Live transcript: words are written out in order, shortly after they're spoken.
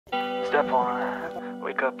Step 1,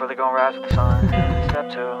 wake up early, gonna rise with the sun.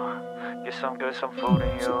 Step 2, get some good, some food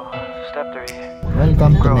in you. Step 3,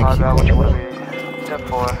 Welcome to grow hard, Mexico. about what you wanna be. Step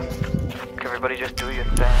 4, everybody just do your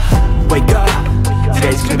thing. Wake up,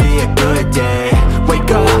 today's gonna be a good day.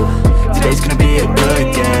 Wake up, today's gonna be a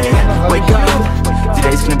good day. Wake up,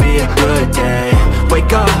 today's gonna be a good day.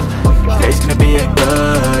 Wake up, today's gonna be a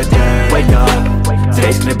good day. Wake up,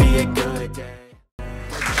 today's gonna be a good day.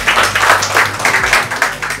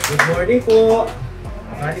 Good morning po.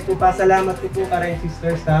 Mali po pasalamat ko po karay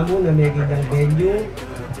sisters tamo na may gindang venue.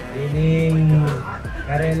 Ining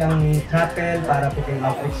karelang chapel para po kayong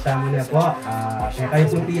outreach tamo na po. Kaya kayo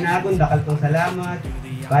pong tinagon, dakal pong salamat.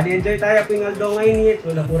 Bali enjoy tayo po yung aldo ngayon niya.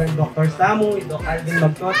 So na po rin Dr. Samu, Dok Alvin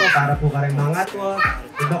Magtoto para po karay mga atwa.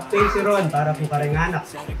 Dok Pain Ron para po karay anak.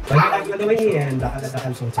 Bali tayo gagawin niya yan,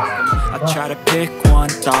 dakal pong salamat. I try to pick one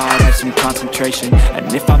thought, have some concentration. And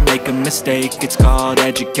if I make a mistake, it's called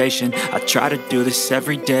education. I try to do this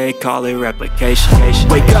every day, call it replication.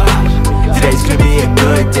 Wake up, today's gonna be a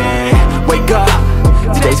good day. Wake up,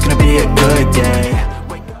 today's gonna be a good day.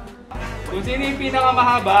 Kung sino yung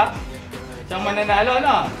pinakamahaba, siyang mananalo,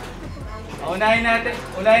 no? Unahin natin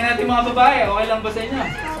mga babae, okay lang ba sa inyo?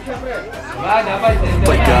 Siyempre. Diba, dapat.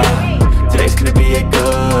 Wake up, today's gonna be a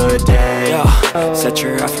good day. Set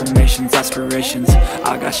your affirmations, aspirations.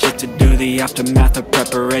 I got shit to do, the aftermath of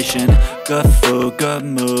preparation. Good food, good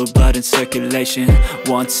mood, blood in circulation.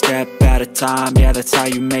 One step at a time, yeah, that's how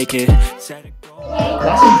you make it. Set a goal.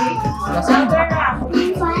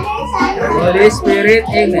 Holy Spirit,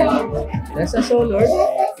 Amen. Bless us, O Lord.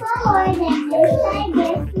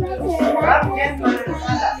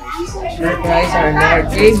 Christ our Lord,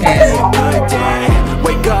 Amen. Good day.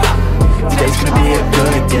 Wake up, today's gonna be a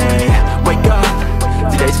good day. Wake up,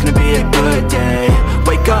 today's gonna be a good day.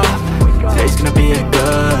 Wake up, today's gonna be a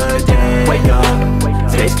good day. Wake up,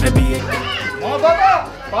 today's gonna be a Mga bata,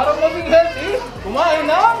 para maging healthy, kumain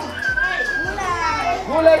ng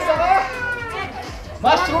gulay saka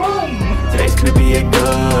mushroom. Today's gonna be a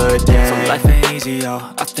good day. So life ain't easy, yo.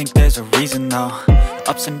 I think there's a reason, though.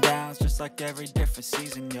 Ups and downs, just like every different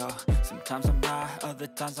season, yo. Sometimes I'm high, other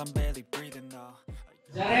times I'm barely breathing, though.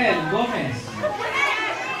 Jarel Gomez.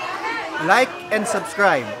 Like and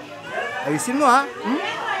subscribe. Ayusin mo ha.